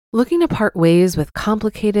Looking to part ways with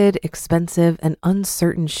complicated, expensive, and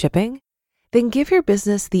uncertain shipping? Then give your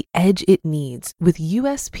business the edge it needs with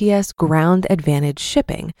USPS Ground Advantage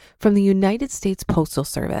shipping from the United States Postal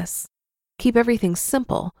Service. Keep everything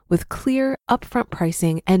simple with clear, upfront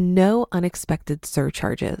pricing and no unexpected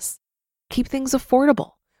surcharges. Keep things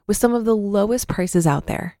affordable with some of the lowest prices out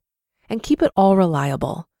there. And keep it all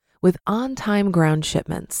reliable with on-time ground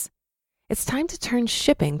shipments. It's time to turn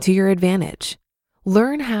shipping to your advantage.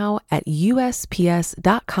 Learn how at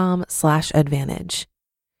USPS.com/advantage.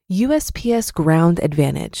 USPS Ground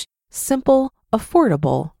Advantage. Simple,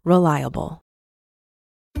 affordable, reliable.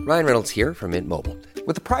 Ryan Reynolds here from Mint Mobile.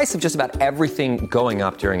 With the price of just about everything going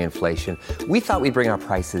up during inflation, we thought we'd bring our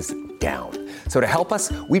prices down. So to help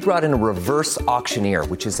us, we brought in a reverse auctioneer,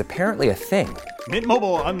 which is apparently a thing. Mint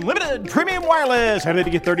Mobile Unlimited Premium Wireless. How to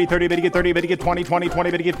get 30, 30, bit to get 30, bit to get 20, 20, 20,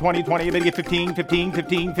 bit to get 20, 20, bit to get 15, 15,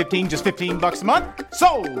 15, 15, just $15 a month?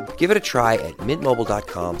 Sold! Give it a try at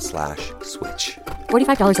mintmobile.com/switch.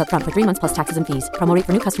 $45 up front for 3 months plus taxes and fees. Promo rate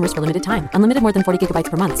for new customers for limited time. Unlimited more than 40 gigabytes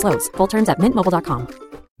per month. Slows full terms at mintmobile.com.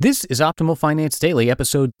 This is Optimal Finance Daily,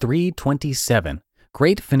 episode 327.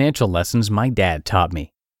 Great Financial Lessons My Dad Taught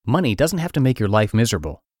Me. Money Doesn't Have to Make Your Life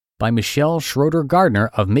Miserable, by Michelle Schroeder-Gardner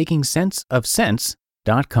of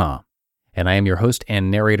MakingSenseOfSense.com. And I am your host and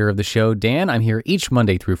narrator of the show, Dan. I'm here each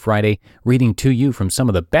Monday through Friday, reading to you from some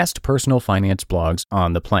of the best personal finance blogs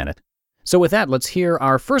on the planet. So with that, let's hear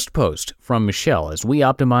our first post from Michelle as we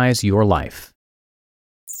optimize your life.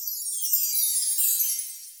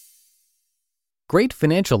 Great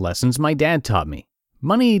Financial Lessons My Dad Taught Me.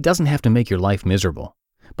 Money Doesn't Have to Make Your Life Miserable,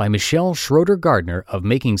 by Michelle Schroeder-Gardner of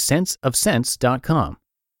MakingSenseOfSense.com.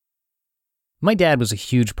 My dad was a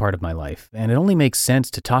huge part of my life, and it only makes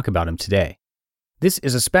sense to talk about him today. This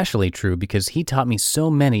is especially true because he taught me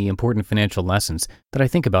so many important financial lessons that I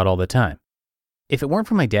think about all the time. If it weren't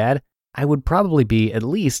for my dad, I would probably be at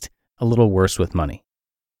least a little worse with money.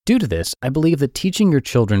 Due to this, I believe that teaching your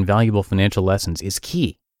children valuable financial lessons is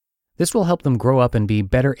key. This will help them grow up and be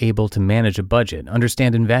better able to manage a budget,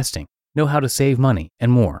 understand investing, know how to save money,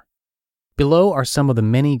 and more. Below are some of the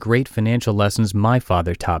many great financial lessons my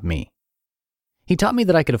father taught me. He taught me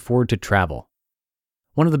that I could afford to travel.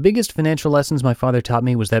 One of the biggest financial lessons my father taught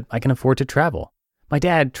me was that I can afford to travel. My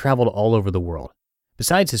dad traveled all over the world.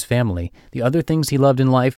 Besides his family, the other things he loved in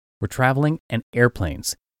life were traveling and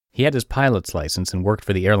airplanes. He had his pilot's license and worked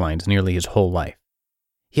for the airlines nearly his whole life.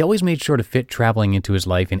 He always made sure to fit traveling into his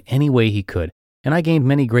life in any way he could, and I gained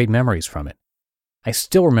many great memories from it. I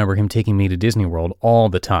still remember him taking me to Disney World all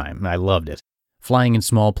the time. I loved it. Flying in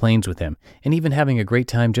small planes with him, and even having a great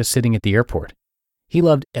time just sitting at the airport. He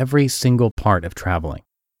loved every single part of traveling.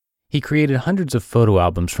 He created hundreds of photo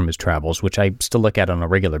albums from his travels, which I still look at on a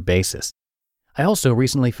regular basis. I also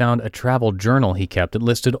recently found a travel journal he kept that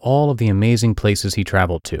listed all of the amazing places he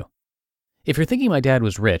traveled to. If you're thinking my dad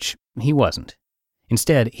was rich, he wasn't.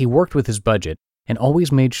 Instead, he worked with his budget and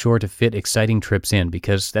always made sure to fit exciting trips in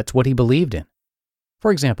because that's what he believed in.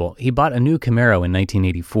 For example, he bought a new Camaro in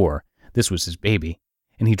 1984, this was his baby,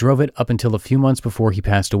 and he drove it up until a few months before he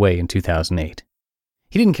passed away in 2008.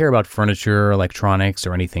 He didn't care about furniture, electronics,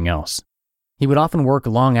 or anything else. He would often work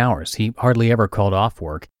long hours, he hardly ever called off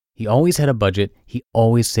work, he always had a budget, he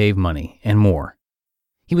always saved money, and more.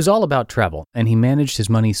 He was all about travel, and he managed his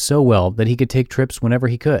money so well that he could take trips whenever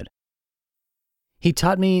he could. He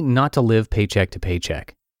taught me not to live paycheck to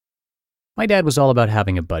paycheck. My dad was all about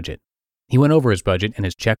having a budget. He went over his budget and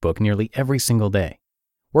his checkbook nearly every single day.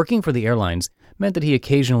 Working for the airlines meant that he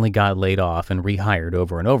occasionally got laid off and rehired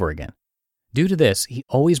over and over again. Due to this, he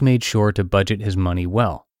always made sure to budget his money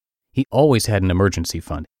well. He always had an emergency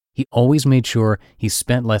fund. He always made sure he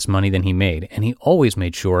spent less money than he made, and he always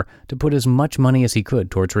made sure to put as much money as he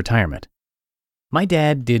could towards retirement. My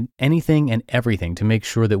dad did anything and everything to make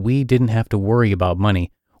sure that we didn't have to worry about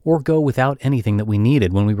money or go without anything that we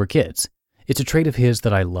needed when we were kids. It's a trait of his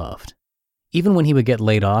that I loved. Even when he would get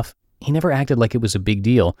laid off, he never acted like it was a big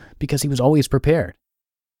deal because he was always prepared.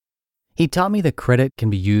 He taught me that credit can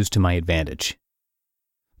be used to my advantage.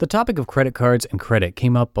 The topic of credit cards and credit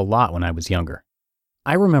came up a lot when I was younger.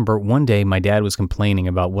 I remember one day my dad was complaining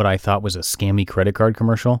about what I thought was a scammy credit card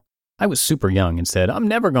commercial. I was super young and said, "I'm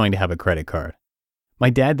never going to have a credit card." My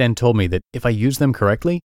dad then told me that if I used them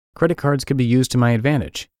correctly, credit cards could be used to my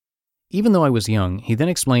advantage. Even though I was young, he then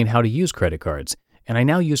explained how to use credit cards, and I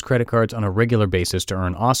now use credit cards on a regular basis to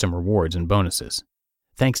earn awesome rewards and bonuses.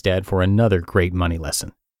 Thanks, Dad, for another great money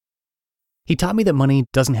lesson. He taught me that money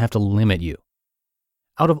doesn't have to limit you.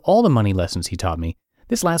 Out of all the money lessons he taught me,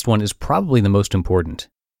 this last one is probably the most important.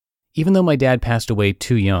 Even though my dad passed away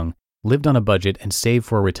too young, lived on a budget, and saved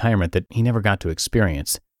for a retirement that he never got to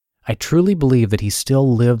experience, I truly believe that he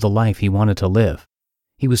still lived the life he wanted to live.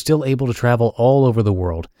 He was still able to travel all over the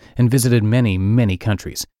world and visited many, many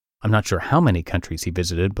countries. I'm not sure how many countries he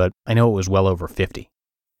visited, but I know it was well over 50.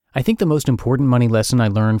 I think the most important money lesson I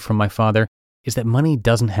learned from my father is that money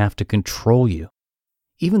doesn't have to control you.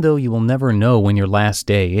 Even though you will never know when your last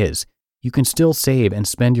day is, you can still save and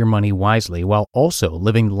spend your money wisely while also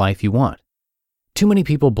living the life you want. Too many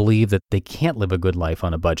people believe that they can't live a good life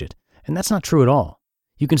on a budget, and that's not true at all.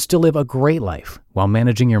 You can still live a great life while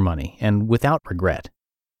managing your money and without regret.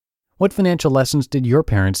 What financial lessons did your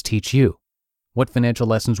parents teach you? What financial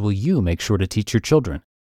lessons will you make sure to teach your children?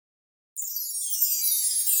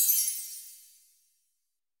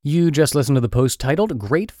 You just listened to the post titled,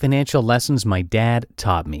 Great Financial Lessons My Dad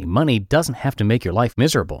Taught Me. Money Doesn't Have to Make Your Life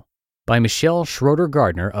Miserable, by Michelle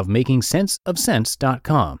Schroeder-Gardner of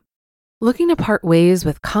MakingSenseOfSense.com. Looking to part ways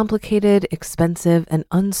with complicated, expensive, and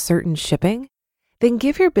uncertain shipping? Then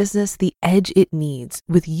give your business the edge it needs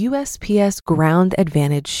with USPS Ground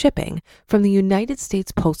Advantage shipping from the United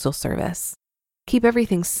States Postal Service. Keep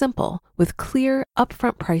everything simple with clear,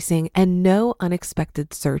 upfront pricing and no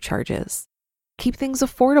unexpected surcharges. Keep things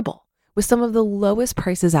affordable with some of the lowest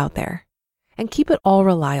prices out there. And keep it all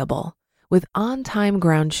reliable with on-time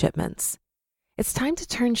ground shipments. It's time to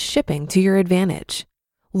turn shipping to your advantage.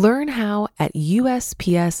 Learn how at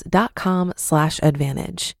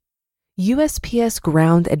USPS.com/advantage. USPS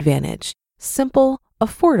Ground Advantage. Simple,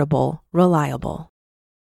 affordable, reliable.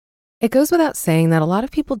 It goes without saying that a lot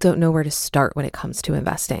of people don't know where to start when it comes to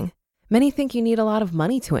investing. Many think you need a lot of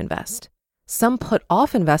money to invest. Some put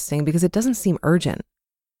off investing because it doesn't seem urgent.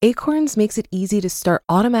 Acorns makes it easy to start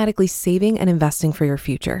automatically saving and investing for your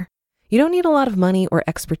future. You don't need a lot of money or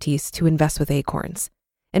expertise to invest with Acorns.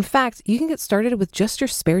 In fact, you can get started with just your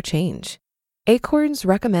spare change. Acorns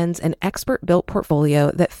recommends an expert-built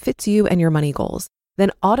portfolio that fits you and your money goals,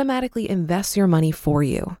 then automatically invests your money for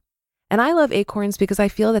you. And I love Acorns because I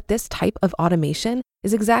feel that this type of automation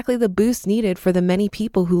is exactly the boost needed for the many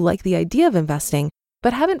people who like the idea of investing,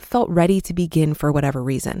 but haven't felt ready to begin for whatever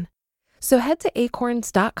reason. So head to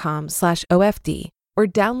acorns.com/OFD or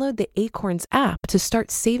download the Acorns app to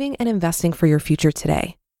start saving and investing for your future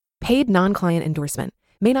today. Paid non-client endorsement.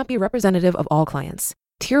 May not be representative of all clients.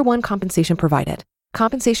 Tier 1 compensation provided.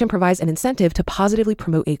 Compensation provides an incentive to positively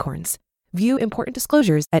promote Acorns. View important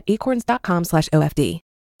disclosures at acorns.com/OFD.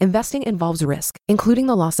 Investing involves risk, including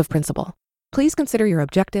the loss of principal. Please consider your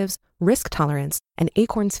objectives, risk tolerance, and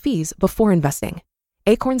Acorns fees before investing.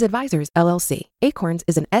 Acorns Advisors, LLC. Acorns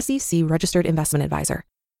is an SEC registered investment advisor.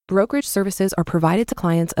 Brokerage services are provided to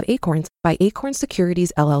clients of Acorns by Acorns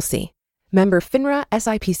Securities, LLC. Member FINRA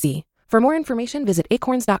SIPC. For more information, visit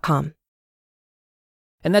acorns.com.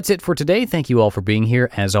 And that's it for today. Thank you all for being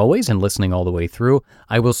here, as always, and listening all the way through.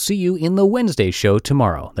 I will see you in the Wednesday show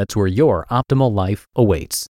tomorrow. That's where your optimal life awaits.